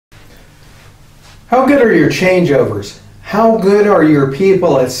How good are your changeovers? How good are your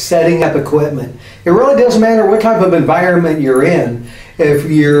people at setting up equipment? It really doesn't matter what type of environment you're in. If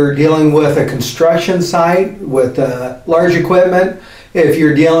you're dealing with a construction site with large equipment, if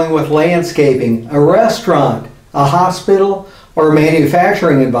you're dealing with landscaping, a restaurant, a hospital, or a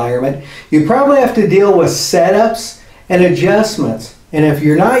manufacturing environment, you probably have to deal with setups and adjustments. And if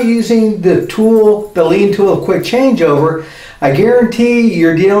you're not using the tool, the lean tool of quick changeover, I guarantee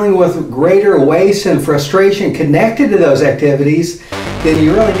you're dealing with greater waste and frustration connected to those activities than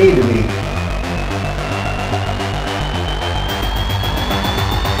you really need to be.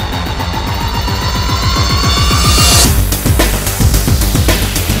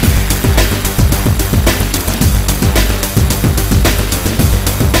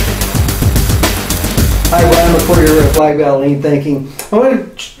 Hi, Brian McCoy here at Black Belt Lean Thinking. I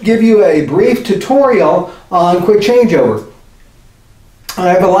want to give you a brief tutorial on quick changeover. I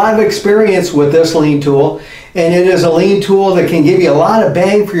have a lot of experience with this lean tool, and it is a lean tool that can give you a lot of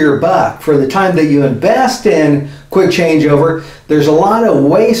bang for your buck. For the time that you invest in quick changeover, there's a lot of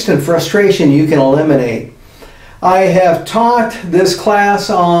waste and frustration you can eliminate. I have taught this class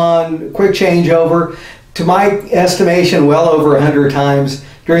on quick changeover, to my estimation, well over 100 times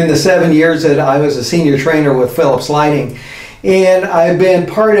during the 7 years that I was a senior trainer with Phillips Lighting. And I've been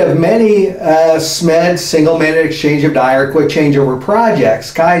part of many SMED, single minute exchange of die, or quick changeover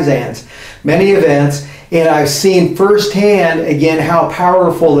projects, Kaizens, many events, and I've seen firsthand again how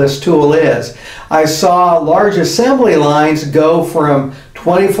powerful this tool is. I saw large assembly lines go from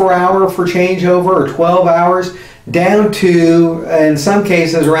 24-hour for changeover or 12 hours down to, in some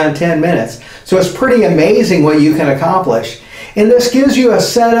cases, around 10 minutes. So it's pretty amazing what you can accomplish. And this gives you a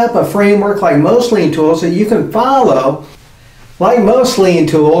setup, a framework like most lean tools that you can follow. Like most lean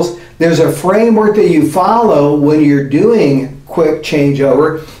tools, there's a framework that you follow when you're doing quick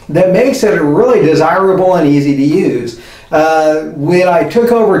changeover that makes it really desirable and easy to use. When I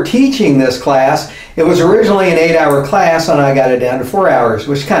took over teaching this class, it was originally an 8-hour class and I got it down to 4 hours,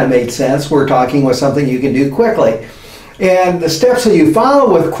 which kind of made sense. We're talking with something you can do quickly. And the steps that you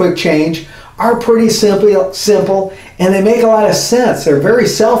follow with quick change are pretty simple, and they make a lot of sense. They're very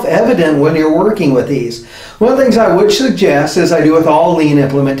self-evident when you're working with these. One of the things I would suggest, as I do with all lean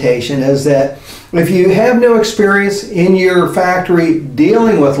implementation, is that if you have no experience in your factory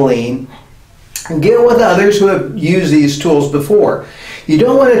dealing with lean, get with others who have used these tools before. You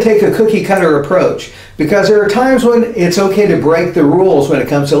don't want to take a cookie cutter approach, because there are times when it's okay to break the rules when it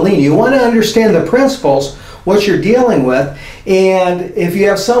comes to lean. You want to understand the principles, what you're dealing with, and if you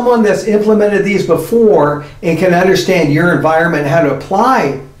have someone that's implemented these before and can understand your environment, how to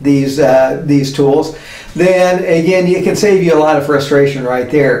apply these tools, then again it can save you a lot of frustration right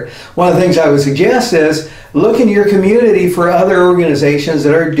there. One of the things I would suggest is look in your community for other organizations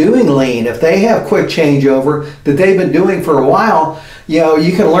that are doing lean. If they have quick changeover that they've been doing for a while,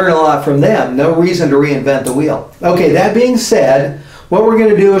 you can learn a lot from them. No reason to reinvent the wheel. Okay, that being said, what we're going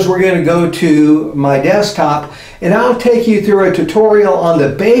to do is we're going to go to my desktop and I'll take you through a tutorial on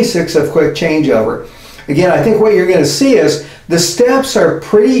the basics of quick changeover. Again, I think what you're going to see is the steps are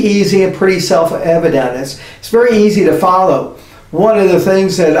pretty easy and pretty self-evident. It's very easy to follow. One of the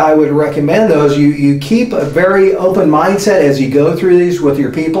things that I would recommend though is you keep a very open mindset as you go through these with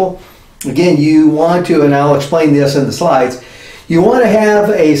your people. Again, you want to, and I'll explain this in the slides, you want to have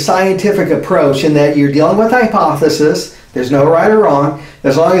a scientific approach in that you're dealing with hypothesis. There's no right or wrong,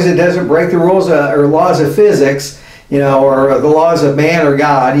 as long as it doesn't break the rules or laws of physics, or the laws of man or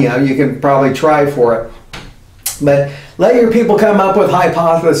God, you can probably try for it. But let your people come up with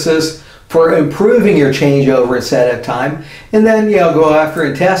hypothesis for improving your changeover and setup time, and then go after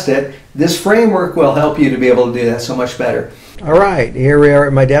and test it. This framework will help you to be able to do that so much better. All right, here we are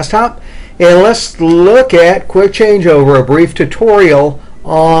at my desktop, and let's look at quick changeover, a brief tutorial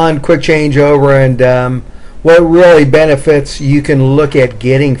on quick changeover and what really benefits you can look at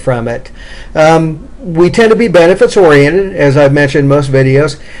getting from it. We tend to be benefits oriented, as I've mentioned in most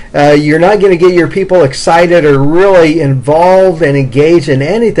videos. You're not going to get your people excited or really involved and engaged in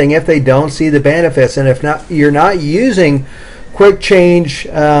anything if they don't see the benefits. And if you're not using quick change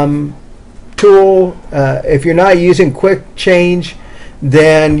tool, if you're not using quick change,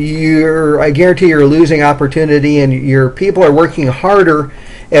 then I guarantee you're losing opportunity, and your people are working harder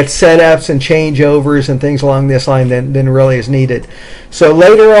at setups and changeovers and things along this line than really is needed. So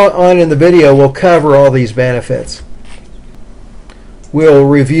later on in the video, we'll cover all these benefits. We'll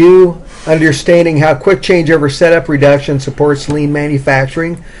review understanding how quick changeover setup reduction supports lean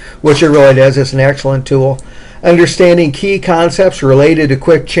manufacturing, which it really does. It's an excellent tool. Understanding key concepts related to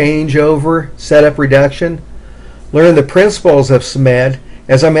quick changeover setup reduction. Learn the principles of SMED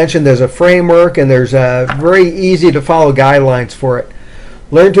As I mentioned, there's a framework and there's very easy to follow guidelines for it.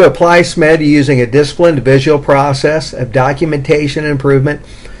 Learn to apply S.M.E.D using a disciplined visual process of documentation and improvement.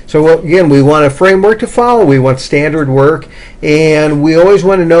 So again, we want a framework to follow. We want standard work, and we always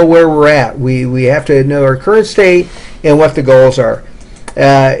want to know where we're at. We have to know our current state and what the goals are.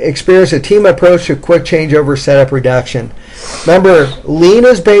 Experience a team approach to quick changeover setup reduction. Remember, lean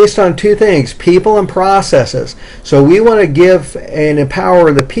is based on two things, people and processes. So we want to give and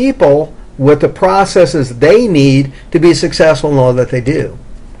empower the people with the processes they need to be successful in all that they do.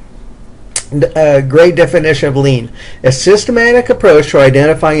 A great definition of lean: a systematic approach to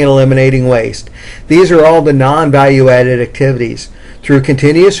identifying and eliminating waste. These are all the non-value added activities. Through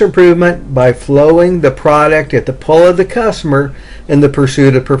continuous improvement, by flowing the product at the pull of the customer in the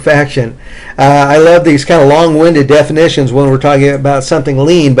pursuit of perfection. I love these kind of long-winded definitions when we're talking about something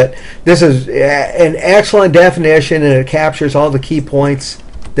lean, but this is an excellent definition, and it captures all the key points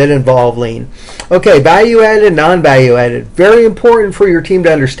that involve lean. Okay, value added and non-value added. Very important for your team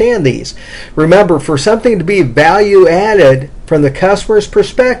to understand these. Remember, for something to be value added from the customer's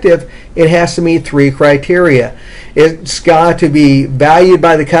perspective, it has to meet three criteria. It's got to be valued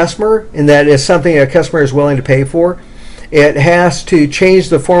by the customer, and that is something a customer is willing to pay for. It has to change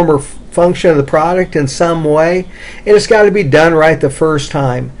the form or function of the product in some way, and it's got to be done right the first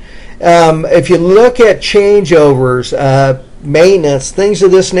time. If you look at changeovers, maintenance, things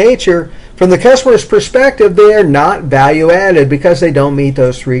of this nature, from the customer's perspective, they are not value added because they don't meet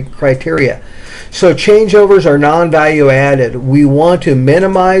those three criteria. So changeovers are non-value added. We want to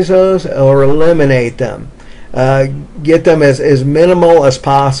minimize those or eliminate them. Get them as minimal as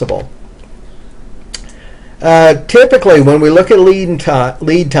possible. Typically, when we look at lead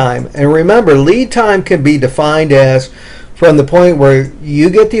time, and remember, lead time can be defined as from the point where you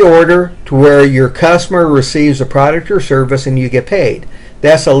get the order to where your customer receives a product or service and you get paid.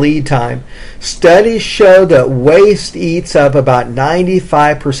 That's a lead time. Studies show that waste eats up about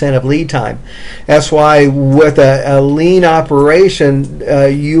 95% of lead time. That's why with a lean operation,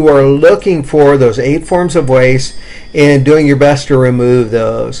 you are looking for those 8 forms of waste and doing your best to remove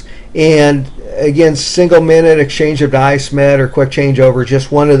those. And again, single minute exchange of die, S.M.E.D, or quick changeover,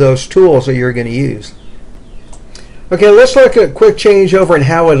 just one of those tools that you're going to use. Okay, let's look at quick changeover and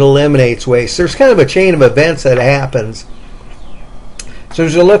how it eliminates waste. There's kind of a chain of events that happens. So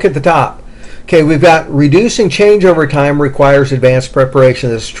as you look at the top, okay, we've got reducing changeover time requires advanced preparation.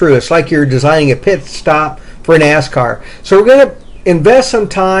 This is true. It's like you're designing a pit stop for a NASCAR. So we're going to invest some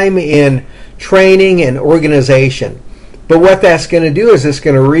time in training and organization. But what that's going to do is it's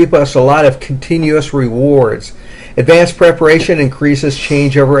going to reap us a lot of continuous rewards. Advanced preparation increases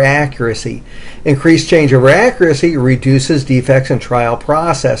changeover accuracy. Increased changeover accuracy reduces defects in trial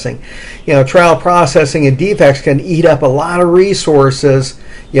processing. You know, trial processing and defects can eat up a lot of resources.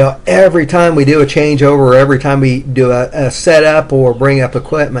 You know, every time we do a changeover, or every time we do a setup or bring up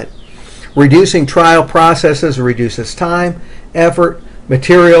equipment. Reducing trial processes reduces time, effort,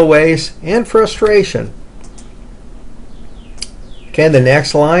 material waste, and frustration. Okay, the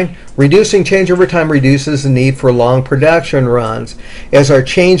next line, reducing changeover time reduces the need for long production runs. As our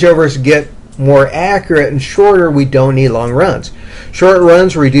changeovers get more accurate and shorter, we don't need long runs. Short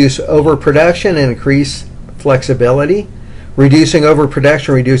runs reduce overproduction and increase flexibility. Reducing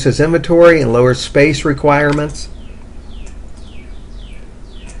overproduction reduces inventory and lowers space requirements.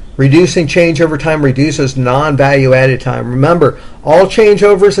 Reducing changeover time reduces non-value added time. Remember, all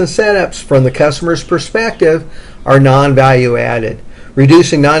changeovers and setups from the customer's perspective are non-value added.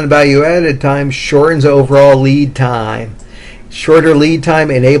 Reducing non-value added time shortens overall lead time. Shorter lead time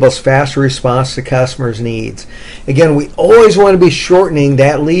enables faster response to customers' needs. Again, we always want to be shortening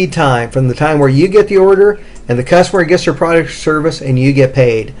that lead time from the time where you get the order and the customer gets their product or service and you get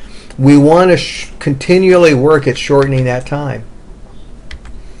paid. We want to continually work at shortening that time.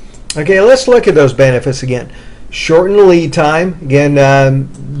 Okay, let's look at those benefits again. Shorten lead time. Again,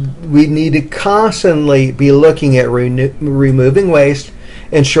 we need to constantly be looking at removing waste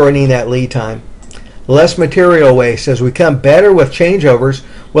and shortening that lead time. Less material waste. As we become better with changeovers,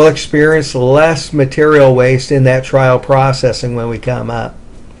 we'll experience less material waste in that trial processing when we come up.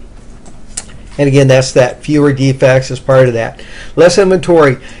 And again, that's that fewer defects as part of that. Less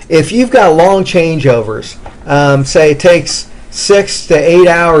inventory. If you've got long changeovers, say it takes 6 to 8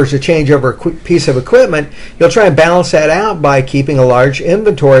 hours to change over a piece of equipment, you'll try and balance that out by keeping a large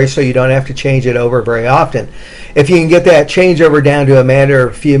inventory so you don't have to change it over very often. If you can get that changeover down to a matter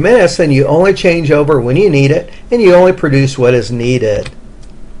of a few minutes, then you only change over when you need it and you only produce what is needed.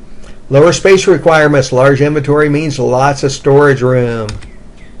 Lower space requirements. Large inventory means lots of storage room.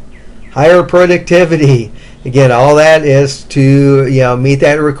 Higher productivity. Again, all that is to meet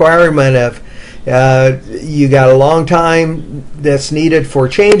that requirement of you got a long time that's needed for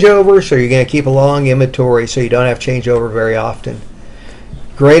changeover, so you're going to keep a long inventory so you don't have changeover very often.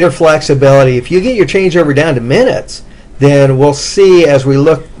 Greater flexibility. If you get your changeover down to minutes, then we'll see as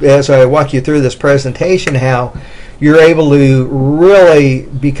I walk you through this presentation how you're able to really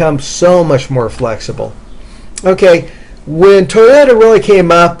become so much more flexible. Okay, when Toyota really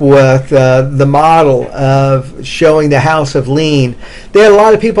came up with the model of showing the house of lean, they had a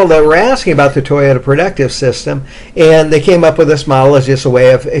lot of people that were asking about the Toyota productive system, and they came up with this model as just a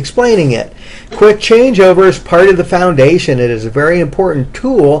way of explaining it. Quick changeover is part of the foundation. It is a very important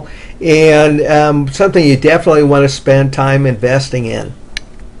tool and something you definitely want to spend time investing in.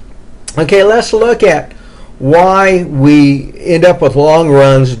 Okay, let's look at why we end up with long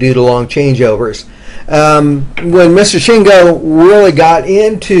runs due to long changeovers. When Mr. Shingo really got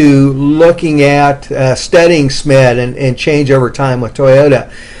into looking at studying SMED and changeover time with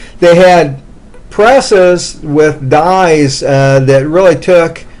Toyota, they had presses with dies that really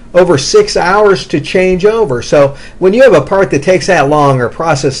took over 6 hours to change over. So when you have a part that takes that long, or a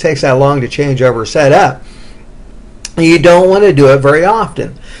process takes that long to change over set up, you don't want to do it very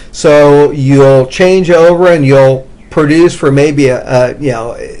often. So you'll change over and you'll produce for maybe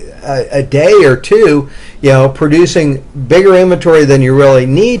a day or two, producing bigger inventory than you really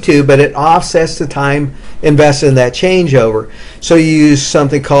need to, but it offsets the time invested in that changeover. So you use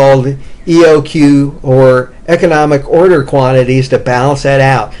something called EOQ, or economic order quantities, to balance that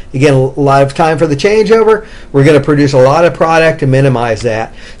out. Again, a lot of time for the changeover. We're going to produce a lot of product to minimize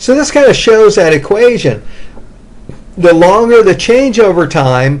that. So this kind of shows that equation. The longer the changeover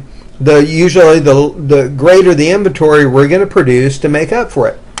time, usually the greater the inventory we're going to produce to make up for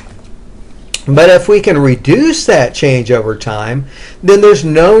it. But if we can reduce that changeover time, then there's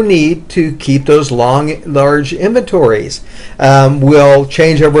no need to keep those large inventories. We'll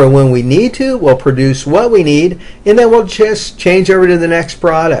change over when we need to, we'll produce what we need, and then we'll just change over to the next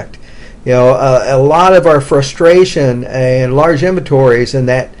product. A lot of our frustration and large inventories and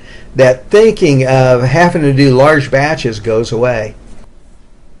that thinking of having to do large batches goes away.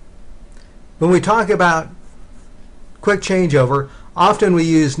 When we talk about quick changeover, often we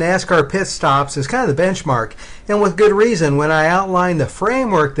use NASCAR pit stops as kind of the benchmark, and with good reason. When I outline the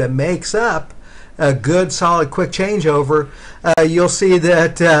framework that makes up a good solid quick changeover, you'll see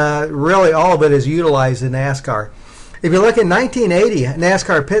that really all of it is utilized in NASCAR. If you look at 1980, a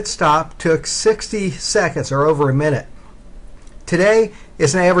NASCAR pit stop took 60 seconds, or over a minute. Today,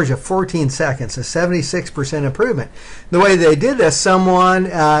 it's an average of 14 seconds, a 76% improvement. The way they did this, someone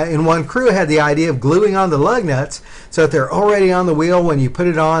in one crew had the idea of gluing on the lug nuts so that they're already on the wheel. When you put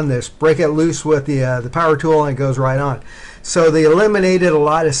it on, just break it loose with the power tool and it goes right on. So they eliminated a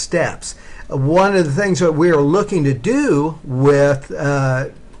lot of steps. One of the things that we are looking to do with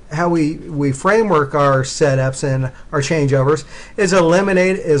how we framework our setups and our changeovers is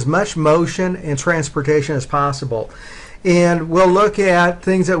eliminate as much motion and transportation as possible. And we'll look at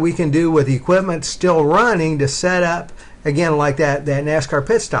things that we can do with the equipment still running to set up, again, like that NASCAR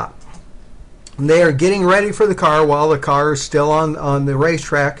pit stop. They are getting ready for the car while the car is still on the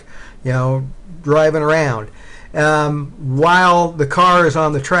racetrack, driving around. While the car is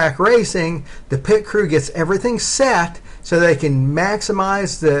on the track racing, the pit crew gets everything set so they can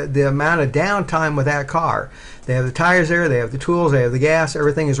maximize the amount of downtime with that car. They have the tires there, they have the tools, they have the gas,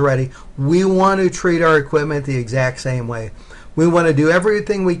 everything is ready. We want to treat our equipment the exact same way. We want to do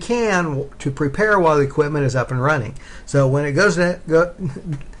everything we can to prepare while the equipment is up and running. So when it goes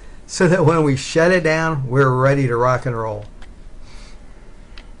so that when we shut it down, we're ready to rock and roll.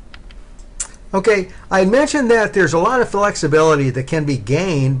 Okay, I mentioned that there's a lot of flexibility that can be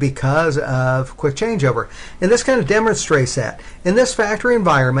gained because of quick changeover, and this kind of demonstrates that. In this factory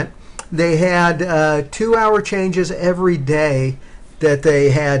environment, they had 2-hour changes every day that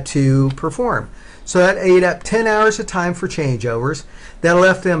they had to perform. So that ate up 10 hours of time for changeovers. That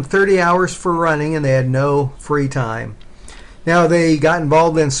left them 30 hours for running, and they had no free time. Now they got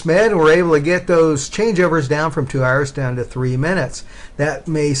involved in SMED and were able to get those changeovers down from 2 hours down to 3 minutes. That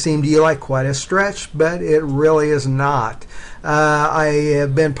may seem to you like quite a stretch, but it really is not. I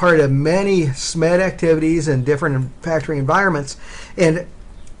have been part of many SMED activities in different factory environments, and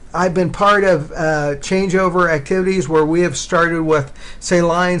I've been part of changeover activities where we have started with, say,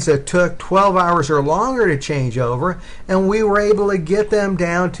 lines that took 12 hours or longer to change over, and we were able to get them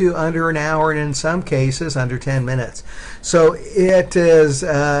down to under an hour, and in some cases under 10 minutes. So it is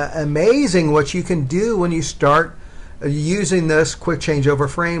amazing what you can do when you start using this quick changeover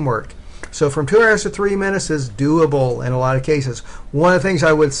framework. So from 2 hours to 3 minutes is doable in a lot of cases. One of the things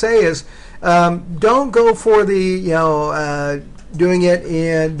I would say is Don't go for the doing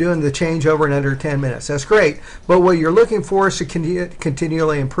the changeover in under 10 minutes. That's great, but what you're looking for is to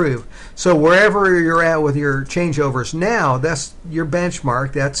continually improve. So wherever you're at with your changeovers now, that's your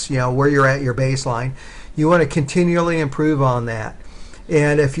benchmark. That's where you're at, your baseline. You want to continually improve on that.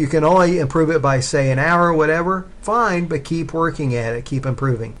 And if you can only improve it by, say, an hour or whatever, fine, but keep working at it, keep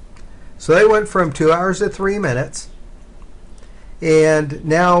improving. So they went from 2 hours to 3 minutes, and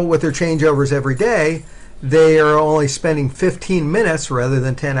now with their changeovers every day, they are only spending 15 minutes rather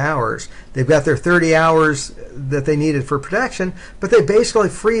than 10 hours. They've got their 30 hours that they needed for production, but they basically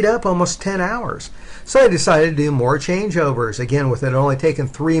freed up almost 10 hours. So they decided to do more changeovers. Again, with it only taking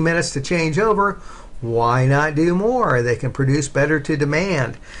 3 minutes to change over, why not do more? They can produce better to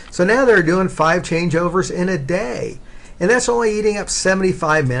demand. So now they're doing 5 changeovers in a day. And that's only eating up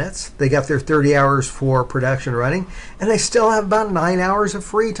 75 minutes. They got their 30 hours for production running, and they still have about 9 hours of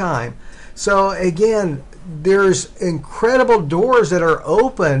free time. So again, there's incredible doors that are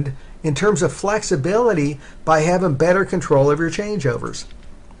opened in terms of flexibility by having better control of your changeovers.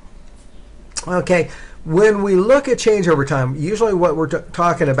 Okay, when we look at changeover time, usually what we're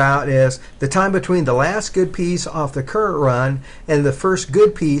talking about is the time between the last good piece off the current run and the first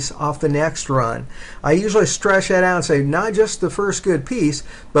good piece off the next run. I usually stretch that out and say not just the first good piece,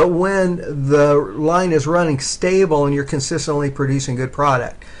 but when the line is running stable and you're consistently producing good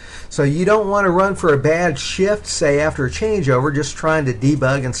product. So you don't want to run for a bad shift, say after a changeover, just trying to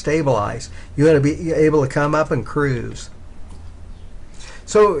debug and stabilize. You want to be able to come up and cruise.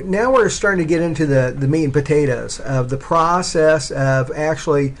 So now we're starting to get into the meat and potatoes of the process of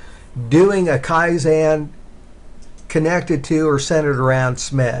actually doing a Kaizen connected to or centered around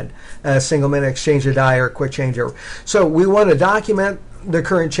SMED, a single minute exchange of die or quick changeover. So we want to document the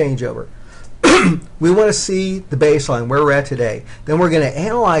current changeover. We want to see the baseline, where we're at today. Then we're going to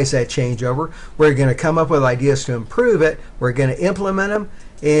analyze that changeover. We're going to come up with ideas to improve it. We're going to implement them,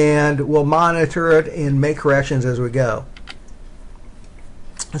 and we'll monitor it and make corrections as we go.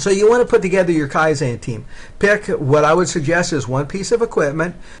 So you want to put together your Kaizen team. Pick what I would suggest is one piece of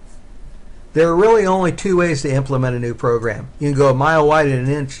equipment. There are really only 2 ways to implement a new program. You can go a mile wide and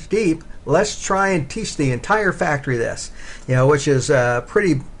an inch deep. Let's try and teach the entire factory this, which is a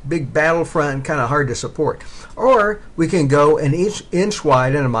pretty big battlefront and kind of hard to support. Or we can go an inch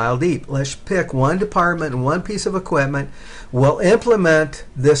wide and a mile deep. Let's pick one department and one piece of equipment. We'll implement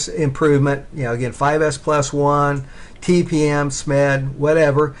this improvement, again, 5S+1, TPM, SMED,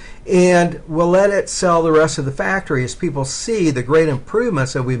 whatever, and we'll let it sell the rest of the factory as people see the great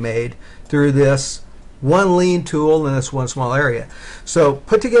improvements that we made through this one lean tool in this one small area. So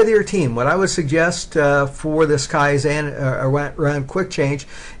put together your team. What I would suggest for this Kaizen around quick change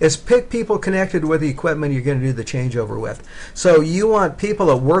is pick people connected with the equipment you're going to do the changeover with. So you want people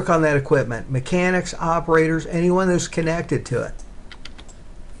that work on that equipment, mechanics, operators, anyone who's connected to it.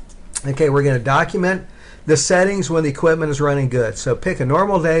 Okay, we're going to document the settings when the equipment is running good. So pick a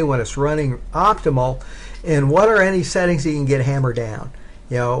normal day when it's running optimal, and what are any settings that you can get hammered down.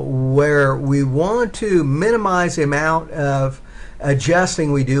 Where we want to minimize the amount of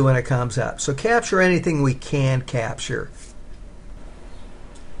adjusting we do when it comes up. So capture anything we can capture.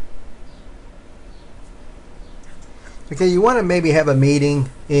 Okay, you want to maybe have a meeting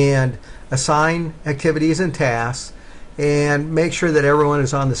and assign activities and tasks and make sure that everyone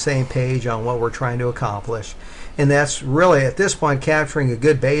is on the same page on what we're trying to accomplish. And that's really, at this point, capturing a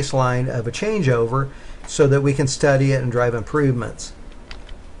good baseline of a changeover so that we can study it and drive improvements.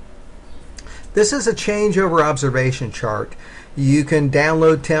 This is a changeover observation chart. You can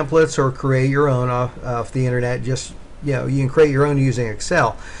download templates or create your own off the internet. Just, you can create your own using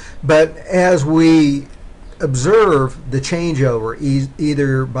Excel. But as we observe the changeover,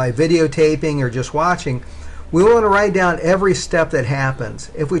 either by videotaping or just watching, we want to write down every step that happens.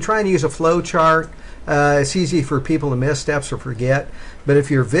 If we try and use a flow chart, it's easy for people to miss steps or forget. But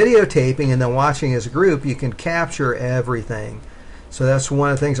if you're videotaping and then watching as a group, you can capture everything. So that's one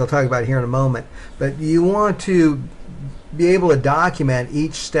of the things I'll talk about here in a moment. But you want to be able to document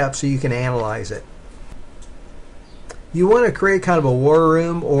each step so you can analyze it. You want to create kind of a war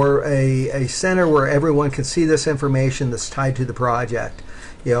room or a center where everyone can see this information that's tied to the project.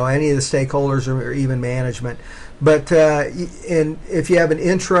 Any of the stakeholders or even management. But if you have an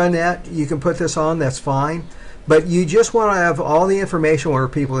intranet, you can put this on, that's fine. But you just want to have all the information where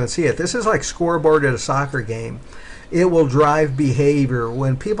people can see it. This is like scoreboard at a soccer game. It will drive behavior.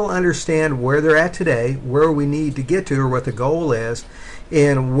 When people understand where they're at today, where we need to get to or what the goal is,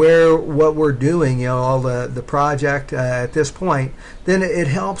 and what we're doing, all the project at this point, then it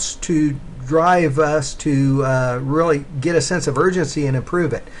helps to drive us to really get a sense of urgency and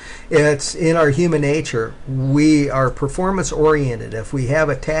improve it. It's in our human nature. We are performance oriented. If we have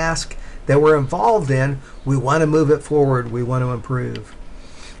a task that we're involved in, we want to move it forward. We want to improve.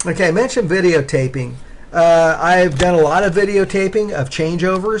 Okay, I mentioned videotaping. I've done a lot of videotaping of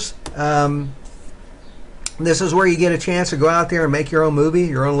changeovers. This is where you get a chance to go out there and make your own movie,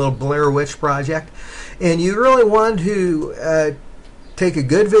 your own little Blair Witch project. And you really want to take a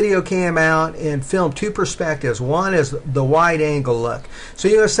good video cam out and film two perspectives. One is the wide angle look. So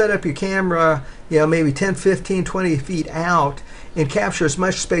you're going to set up your camera, maybe 10, 15, 20 feet out and capture as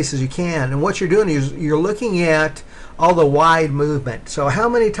much space as you can. And what you're doing is you're looking at all the wide movement. So how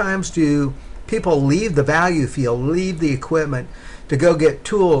many times do people leave the value field, leave the equipment to go get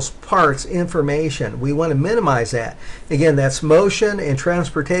tools, parts, information? We want to minimize that. Again, that's motion and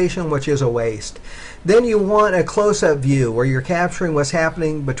transportation, which is a waste. Then you want a close-up view where you're capturing what's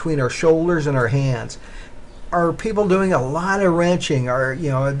happening between our shoulders and our hands. Are people doing a lot of wrenching? Are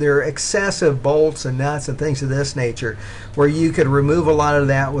there excessive bolts and nuts and things of this nature where you could remove a lot of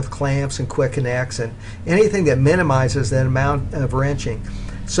that with clamps and quick connects and anything that minimizes that amount of wrenching?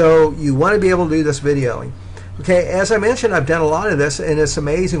 So you want to be able to do this videoing. Okay, as I mentioned, I've done a lot of this, and it's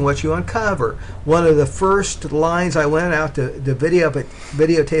amazing what you uncover. One of the first lines I went out to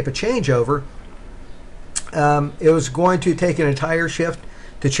videotape a changeover, it was going to take an entire shift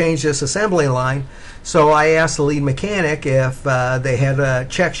to change this assembly line. So I asked the lead mechanic if they had a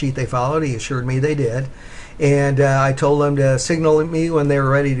check sheet they followed. He assured me they did. And I told them to signal me when they were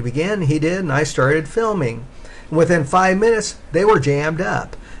ready to begin. He did, and I started filming. Within 5 minutes, they were jammed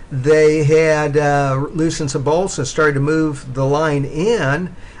up. They had loosened some bolts and started to move the line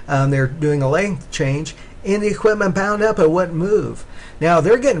in. They're doing a length change, and the equipment bound up, it wouldn't move. Now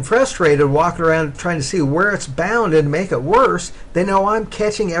they're getting frustrated walking around trying to see where it's bound, and to make it worse, they know I'm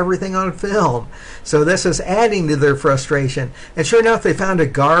catching everything on film. So this is adding to their frustration. And sure enough, they found a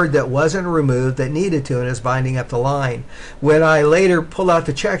guard that wasn't removed that needed to and is binding up the line. When I later pulled out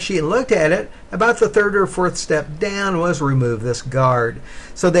the check sheet and looked at it, about the third or fourth step down was remove this guard.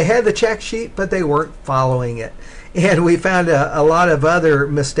 So they had the check sheet, but they weren't following it. And we found a lot of other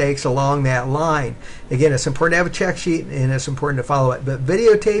mistakes along that line. Again, it's important to have a check sheet, and it's important to follow it. But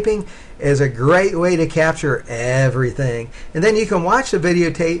videotaping is a great way to capture everything. And then you can watch the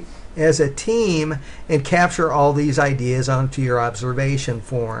videotape as a team and capture all these ideas onto your observation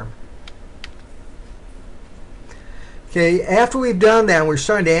form. Okay, after we've done that, we're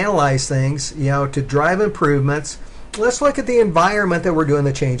starting to analyze things, to drive improvements. Let's look at the environment that we're doing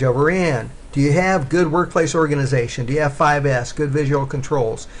the changeover in. Do you have good workplace organization? Do you have 5S, good visual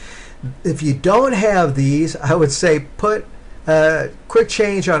controls? If you don't have these, I would say put quick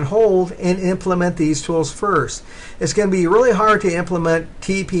change on hold and implement these tools first. It's going to be really hard to implement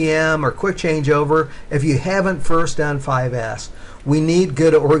TPM or quick changeover if you haven't first done 5S. We need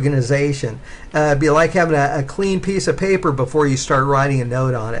good organization. It'd be like having a clean piece of paper before you start writing a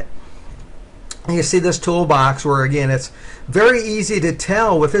note on it. And you see this toolbox where, again, it's very easy to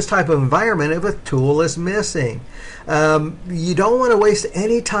tell with this type of environment if a tool is missing. You don't want to waste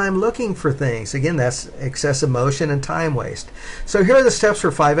any time looking for things. Again, that's excessive motion and time waste. So here are the steps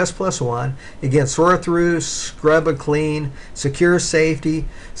for 5S+1. Again, sort through, scrub and clean, secure safety,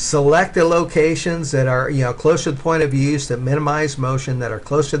 select the locations that are close to the point of use, that minimize motion, that are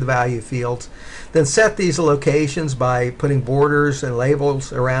close to the value fields. Then set these locations by putting borders and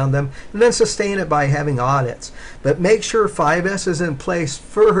labels around them, and then sustain it by having audits. But make sure 5S is in place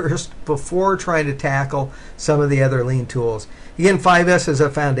first before trying to tackle some of the other lean tools. Again, 5S is a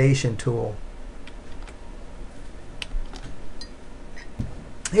foundation tool.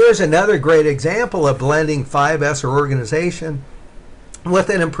 Here's another great example of blending 5S or organization with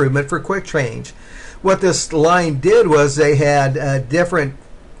an improvement for quick change. What this line did was they had different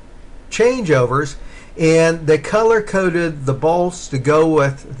changeovers, and they color coded the bolts to go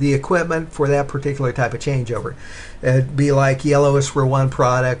with the equipment for that particular type of changeover. It'd be like yellow is for one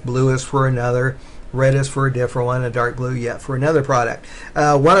product, blue is for another, red is for a different one, and dark blue yet for another product.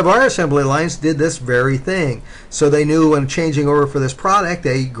 One of our assembly lines did this very thing. So they knew when changing over for this product,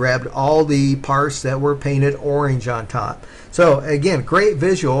 they grabbed all the parts that were painted orange on top. So again, great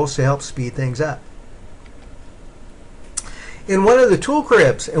visuals to help speed things up. In one of the tool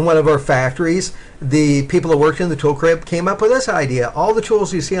cribs in one of our factories, the people that worked in the tool crib came up with this idea. All the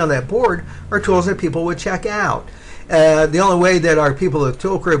tools you see on that board are tools that people would check out. The only way that our people at the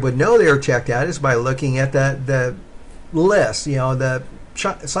tool crib would know they were checked out is by looking at the list, the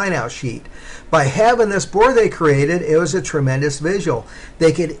sign-out sheet. By having this board they created, it was a tremendous visual.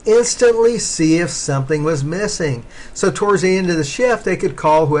 They could instantly see if something was missing. So towards the end of the shift, they could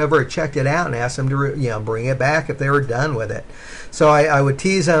call whoever had checked it out and ask them to bring it back if they were done with it. So I would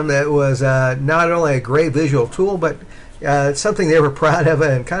tease them that it was not only a great visual tool, but something they were proud of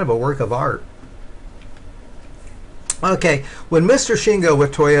and kind of a work of art. Okay, when Mr. Shingo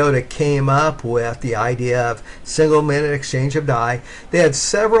with Toyota came up with the idea of single-minute exchange of die, they had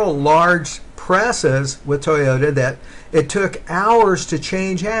several large presses with Toyota that it took hours to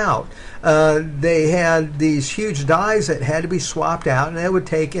change out. They had these huge dies that had to be swapped out, and it would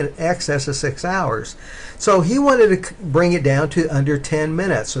take in excess of 6 hours. So he wanted to bring it down to under 10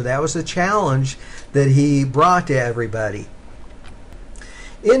 minutes. So that was the challenge that he brought to everybody.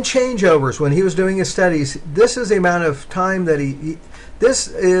 In changeovers, when he was doing his studies, this is the amount of time that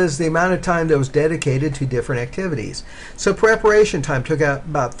was dedicated to different activities. So preparation time took out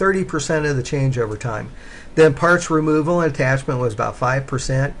about 30% of the changeover time. Then parts removal and attachment was about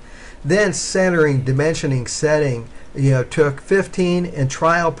 5%. Then centering, dimensioning, setting, took 15, and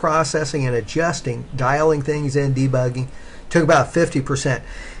trial processing and adjusting, dialing things in, debugging, took about 50%.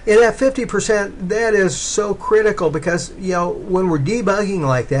 And that 50%, that is so critical because, when we're debugging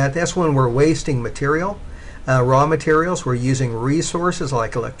like that, that's when we're wasting material, raw materials. We're using resources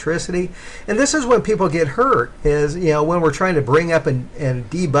like electricity. And this is when people get hurt, is, when we're trying to bring up and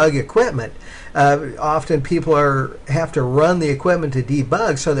debug equipment. Often people have to run the equipment to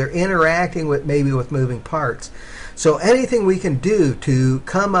debug, so they're interacting with maybe with moving parts. So anything we can do to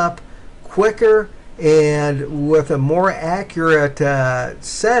come up quicker and with a more accurate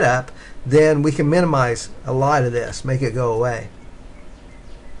setup, then we can minimize a lot of this, make it go away.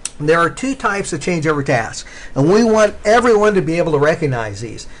 There are two types of changeover tasks, and we want everyone to be able to recognize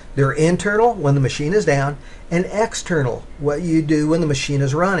these. They're internal, when the machine is down, and external, what you do when the machine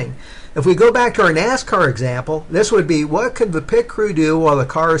is running. If we go back to our NASCAR example, this would be what could the pit crew do while the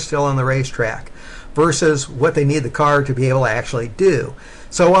car is still on the racetrack versus what they need the car to be able to actually do.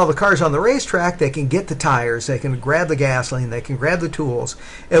 So while the car's on the racetrack, they can get the tires, they can grab the gasoline, they can grab the tools.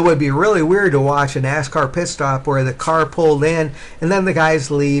 It would be really weird to watch a NASCAR pit stop where the car pulled in and then the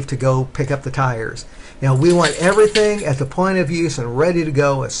guys leave to go pick up the tires. We want everything at the point of use and ready to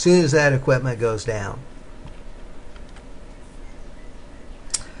go as soon as that equipment goes down.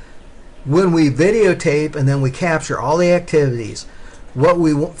 When we videotape and then we capture all the activities,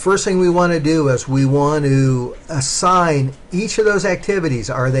 first thing we want to do is we want to assign each of those activities.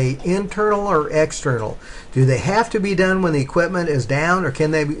 Are they internal or external? Do they have to be done when the equipment is down, or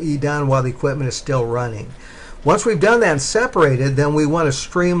can they be done while the equipment is still running? Once we've done that and separated, then we want to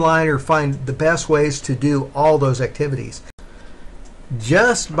streamline or find the best ways to do all those activities.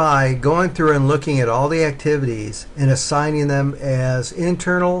 Just by going through and looking at all the activities and assigning them as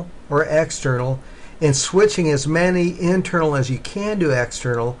internal or external, and switching as many internal as you can to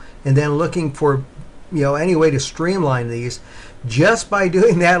external, and then looking for any way to streamline these. Just by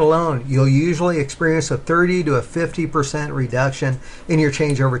doing that alone, you'll usually experience a 30 to a 50% reduction in your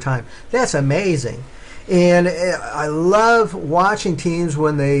changeover time. That's amazing. And I love watching teams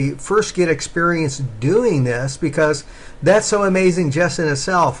when they first get experience doing this, because that's so amazing just in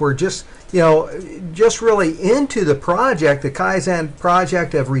itself. We're just really into the project, the Kaizen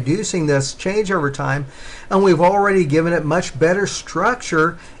project of reducing this changeover time, and we've already given it much better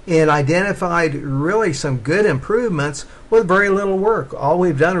structure and identified really some good improvements with very little work. All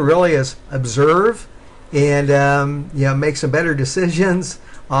we've done really is observe and make some better decisions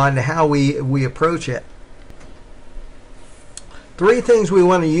on how we approach it. Three things we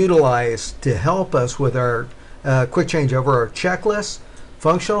want to utilize to help us with our quick changeover are checklists,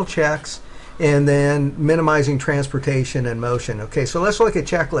 functional checks, and then minimizing transportation and motion. Okay, so let's look at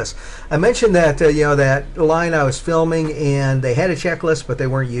checklists. I mentioned that that line I was filming, and they had a checklist, but they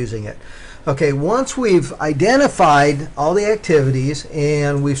weren't using it. Okay, once we've identified all the activities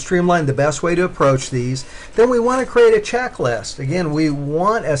and we've streamlined the best way to approach these, then we want to create a checklist. Again, we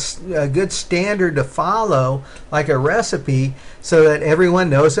want a good standard to follow, like a recipe, so that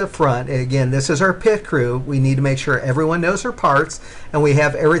everyone knows up front. Again, this is our pit crew. We need to make sure everyone knows their parts, and we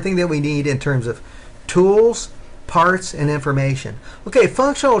have everything that we need in terms of tools, parts, and information. Okay,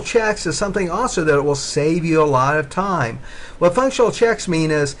 functional checks is something also that will save you a lot of time. What functional checks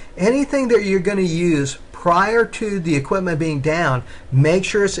mean is anything that you're going to use prior to the equipment being down, make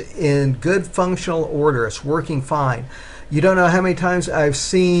sure it's in good functional order, it's working fine. You don't know how many times I've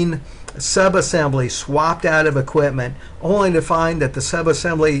seen subassembly swapped out of equipment, only to find that the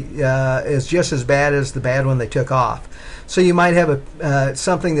subassembly is just as bad as the bad one they took off. So you might have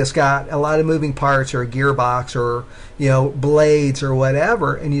something that's got a lot of moving parts, or a gearbox, or blades or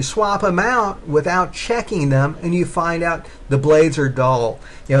whatever, and you swap them out without checking them, and you find out the blades are dull.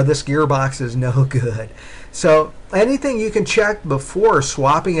 This gearbox is no good. So anything you can check before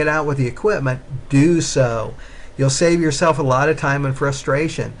swapping it out with the equipment, do so. You'll save yourself a lot of time and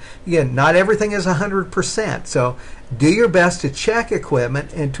frustration. Again, not everything is 100%, so do your best to check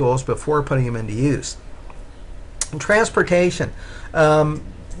equipment and tools before putting them into use. Transportation.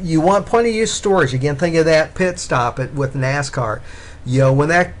 You want point of use storage. Again, think of that pit stop with NASCAR. When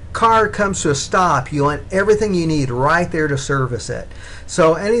that car comes to a stop, you want everything you need right there to service it.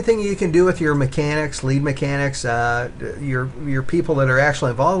 So anything you can do with your mechanics, lead mechanics, your people that are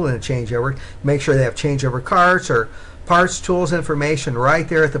actually involved in a changeover, make sure they have changeover carts or parts, tools, information right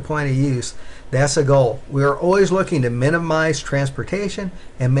there at the point of use. That's a goal. We are always looking to minimize transportation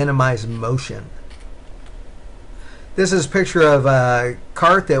and minimize motion. This is a picture of a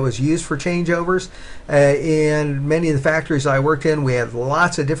cart that was used for changeovers. In many of the factories I worked in, we had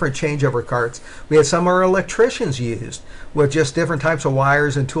lots of different changeover carts. We had some our electricians used with just different types of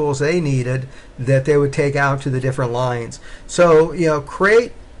wires and tools they needed that they would take out to the different lines. So,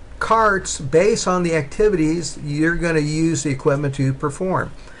 create carts based on the activities you're going to use the equipment to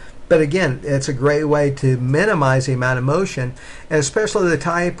perform. But again, it's a great way to minimize the amount of motion, and especially the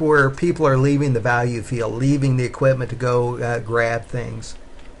type where people are leaving the value field, leaving the equipment to go grab things.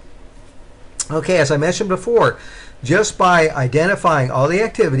 Okay, as I mentioned before, just by identifying all the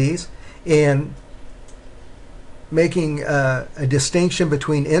activities and making a distinction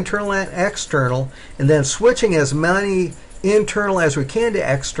between internal and external, and then switching as many internal as we can to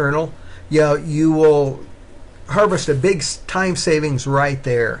external, you will harvest a big time savings right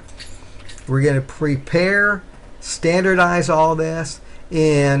there. We're going to prepare, standardize all this,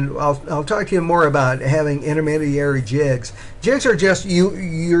 and I'll talk to you more about having intermediary jigs. Jigs are just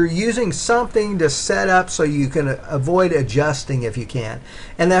you're using something to set up so you can avoid adjusting if you can,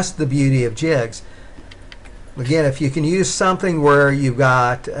 and that's the beauty of jigs. Again, if you can use something where you've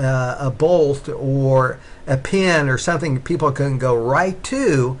got a bolt or a pin or something people can go right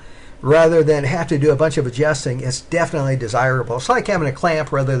to, rather than have to do a bunch of adjusting, it's definitely desirable. It's like having a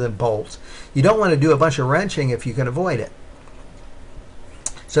clamp rather than bolts. You don't want to do a bunch of wrenching if you can avoid it.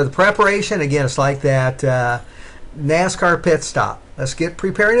 So the preparation, again, it's like that NASCAR pit stop. Let's get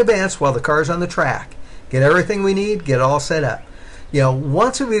prepared in advance while the car's on the track. Get everything we need, get it all set up.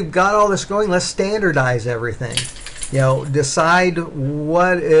 Once we've got all this going, let's standardize everything. Decide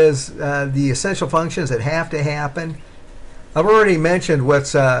what is the essential functions that have to happen. I've already mentioned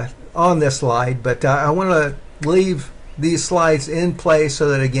what's on this slide, but I want to leave these slides in place so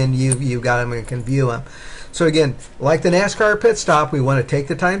that, again, you've got them and can view them. So again, like the NASCAR pit stop, we want to take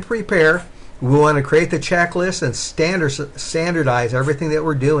the time to prepare. We want to create the checklist and standardize everything that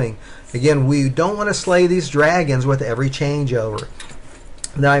we're doing. Again, we don't want to slay these dragons with every changeover.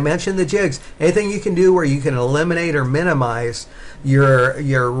 Now, I mentioned the jigs. Anything you can do where you can eliminate or minimize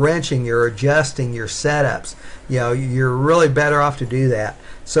your wrenching, your adjusting, your setups, you're really better off to do that.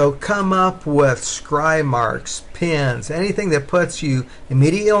 So come up with scribe marks, pins, anything that puts you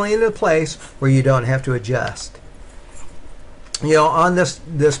immediately into place where you don't have to adjust. On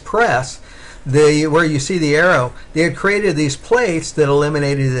this press, where you see the arrow, they had created these plates that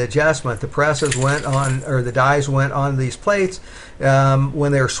eliminated the adjustment. The presses went on, or the dies went on these plates.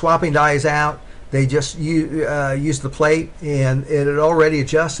 When they were swapping dies out, they just used the plate, and it had already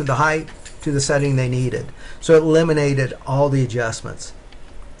adjusted the height to the setting they needed. So it eliminated all the adjustments.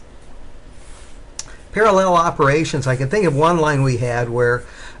 Parallel operations, I can think of one line we had where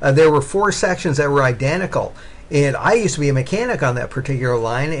there were 4 sections that were identical. And I used to be a mechanic on that particular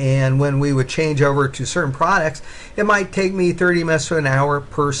line, and when we would change over to certain products, it might take me 30 minutes to an hour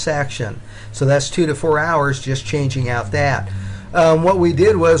per section. So that's 2 to 4 hours just changing out that. What we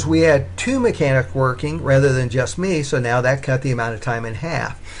did was we had 2 mechanics working rather than just me, so now that cut the amount of time in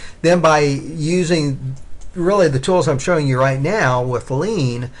half. Then by using really the tools I'm showing you right now with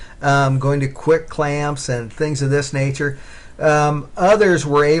lean, going to quick clamps and things of this nature, others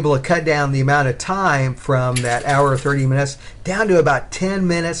were able to cut down the amount of time from that hour or 30 minutes down to about 10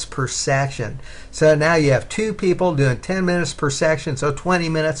 minutes per section. So now you have 2 people doing 10 minutes per section, so 20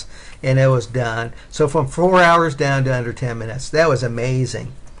 minutes, and it was done. So from 4 hours down to under 10 minutes. That was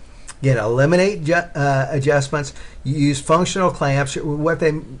amazing. Eliminate adjustments. You use functional clamps. What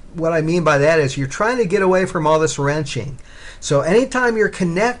I mean by that is you're trying to get away from all this wrenching. So anytime you're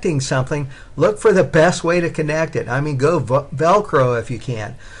connecting something, look for the best way to connect it. I mean, go Velcro if you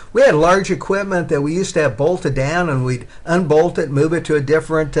can. We had large equipment that we used to have bolted down, and we'd unbolt it, move it to a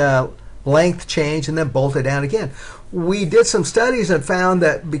different length change, and then bolt it down again. We did some studies and found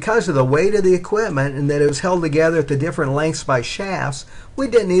that because of the weight of the equipment and that it was held together at the different lengths by shafts, we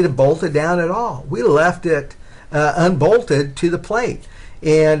didn't need to bolt it down at all. We left it unbolted to the plate,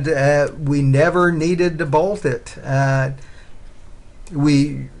 and we never needed to bolt it.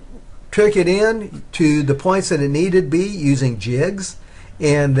 We took it in to the points that it needed to be using jigs,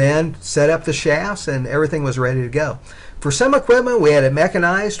 and then set up the shafts, and everything was ready to go. For some equipment, we had it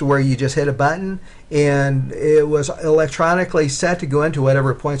mechanized where you just hit a button and it was electronically set to go into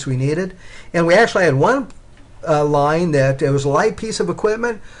whatever points we needed. And we actually had one line that it was a light piece of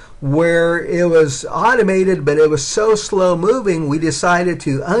equipment where it was automated, but it was so slow moving, we decided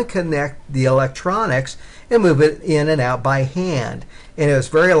to unconnect the electronics and move it in and out by hand. And it was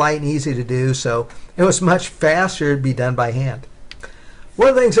very light and easy to do, so it was much faster to be done by hand. One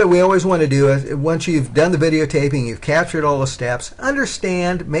of the things that we always want to do is, once you've done the videotaping, you've captured all the steps,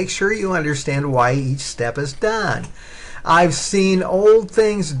 make sure you understand why each step is done. I've seen old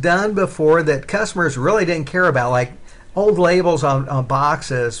things done before that customers really didn't care about, like old labels on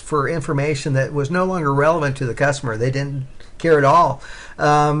boxes for information that was no longer relevant to the customer. They didn't care at all.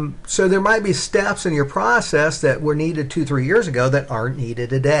 So there might be steps in your process that were needed 2-3 years ago that aren't needed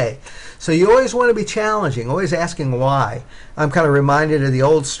today. So you always want to be challenging, always asking why. I'm kind of reminded of the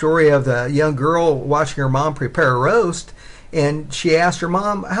old story of the young girl watching her mom prepare a roast, and she asked her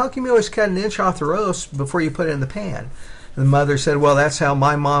mom, "How come you always cut an inch off the roast before you put it in the pan?" And the mother said, "Well, that's how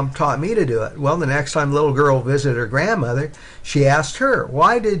my mom taught me to do it." Well, the next time the little girl visited her grandmother, she asked her,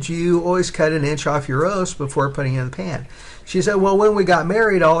 "Why did you always cut an inch off your roast before putting it in the pan?" She said, "Well, when we got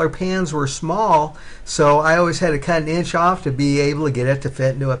married, all our pans were small, so I always had to cut an inch off to be able to get it to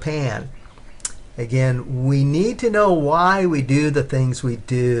fit into a pan." Again, we need to know why we do the things we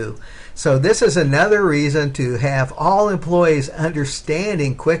do. So this is another reason to have all employees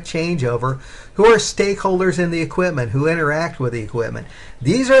understanding quick changeover, who are stakeholders in the equipment, who interact with the equipment.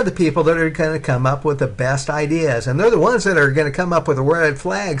 These are the people that are going to come up with the best ideas, and they're the ones that are going to come up with a red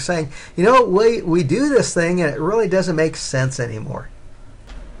flag saying, you know, we do this thing and it really doesn't make sense anymore.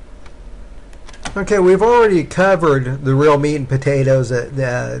 Okay, we've already covered the real meat and potatoes,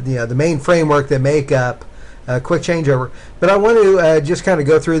 the main framework that make up quick changeover. But I want to just kind of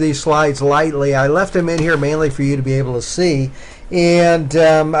go through these slides lightly. I left them in here mainly for you to be able to see, and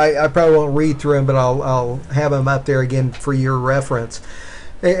I probably won't read through them, but I'll have them up there again for your reference.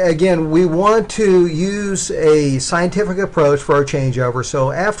 Again, we want to use a scientific approach for our changeover.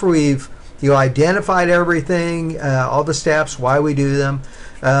 So after we've identified everything, all the steps, why we do them,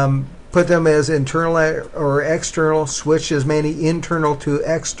 put them as internal or external, switch as many internal to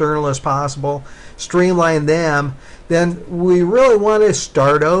external as possible, streamline them, then we really want to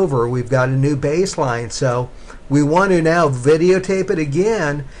start over. We've got a new baseline, so we want to now videotape it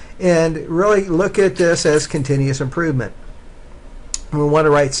again and really look at this as continuous improvement. We want to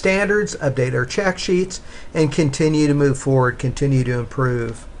write standards, update our check sheets, and continue to move forward, continue to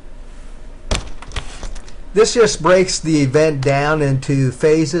improve. This just breaks the event down into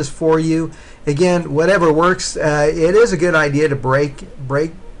phases for you. Again, whatever works, it is a good idea to break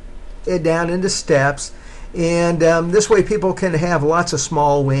it down into steps, and this way people can have lots of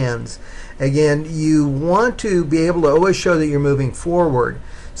small wins. Again, you want to be able to always show that you're moving forward.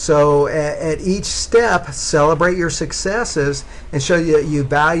 So at each step, celebrate your successes and show that you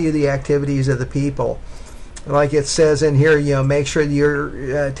value the activities of the people. Like it says in here, make sure that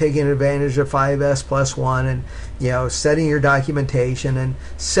you're taking advantage of 5S+1 and, setting your documentation and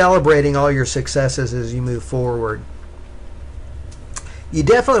celebrating all your successes as you move forward. You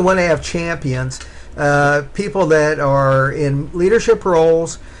definitely want to have champions, people that are in leadership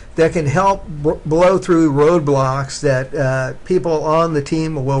roles that can help blow through roadblocks that people on the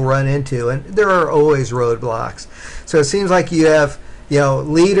team will run into, and there are always roadblocks. So it seems like you have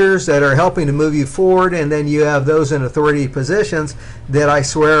leaders that are helping to move you forward, and then you have those in authority positions that I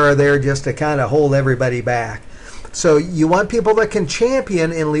swear are there just to kind of hold everybody back. So you want people that can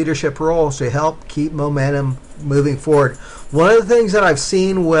champion in leadership roles to help keep momentum moving forward. One of the things that I've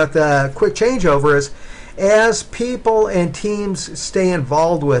seen with quick changeover is as people and teams stay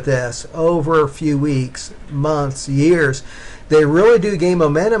involved with this over a few weeks, months, years, they really do gain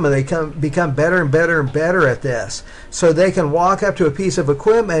momentum, and they become better and better and better at this. So they can walk up to a piece of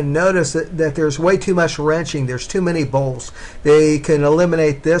equipment and notice that there's way too much wrenching, there's too many bolts. They can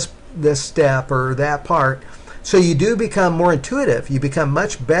eliminate this step or that part. So you do become more intuitive. You become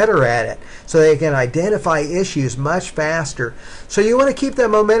much better at it. So they can identify issues much faster. So you want to keep that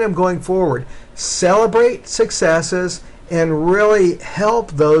momentum going forward. Celebrate successes and really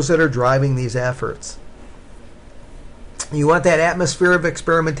help those that are driving these efforts. You want that atmosphere of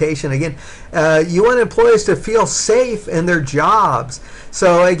experimentation. Again, you want employees to feel safe in their jobs.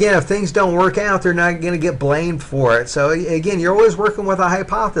 So again, if things don't work out, they're not going to get blamed for it. So again, you're always working with a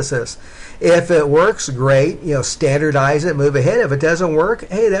hypothesis. If it works, great. Standardize it, move ahead. If it doesn't work,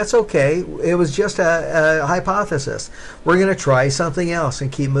 hey, that's okay. It was just a hypothesis. We're going to try something else and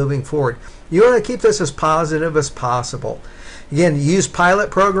keep moving forward. You want to keep this as positive as possible. Again, use pilot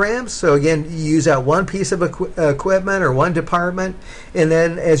programs. So again, you use that one piece of equipment or one department, and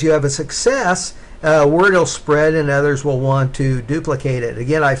then as you have a success, word will spread and others will want to duplicate it.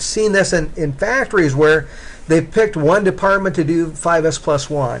 Again, I've seen this in factories where they've picked one department to do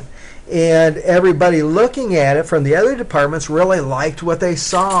 5S+1. And everybody looking at it from the other departments really liked what they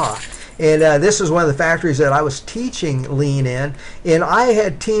saw. And this is one of the factories that I was teaching Lean in. And I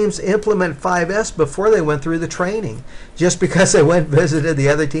had teams implement 5S before they went through the training, just because they went and visited the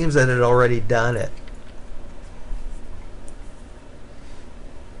other teams that had already done it.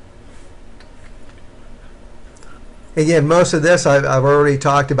 Again, most of this I've already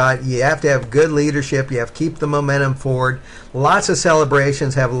talked about. You have to have good leadership. You have to keep the momentum forward. Lots of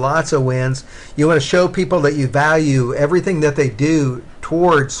celebrations, have lots of wins. You want to show people that you value everything that they do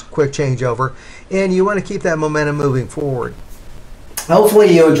towards quick changeover, and you want to keep that momentum moving forward.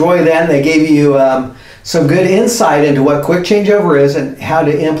 Hopefully you enjoy that, and they gave you some good insight into what quick changeover is and how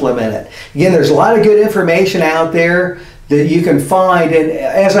to implement it. Again, there's a lot of good information out there that you can find, and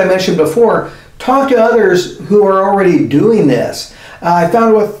as I mentioned before, talk to others who are already doing this. I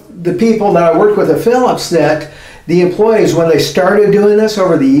found with the people that I worked with at Philips that the employees, when they started doing this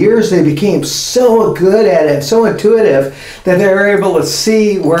over the years, they became so good at it, so intuitive, that they were able to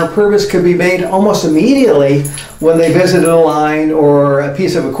see where improvements could be made almost immediately when they visited a line or a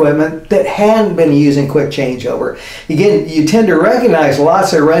piece of equipment that hadn't been using quick changeover. Again, you tend to recognize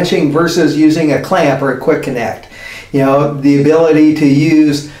lots of wrenching versus using a clamp or a quick connect. The ability to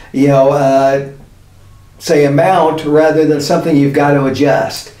use, say a mount rather than something you've got to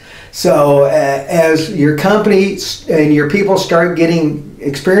adjust. So as your company and your people start getting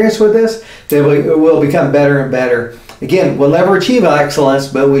experience with this, they will become better and better. Again, we'll never achieve excellence,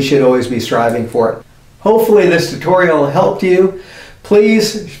 but we should always be striving for it. Hopefully this tutorial helped you.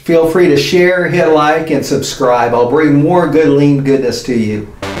 Please feel free to share, hit like, and subscribe. I'll bring more good lean goodness to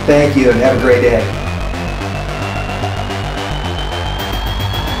you. Thank you and have a great day.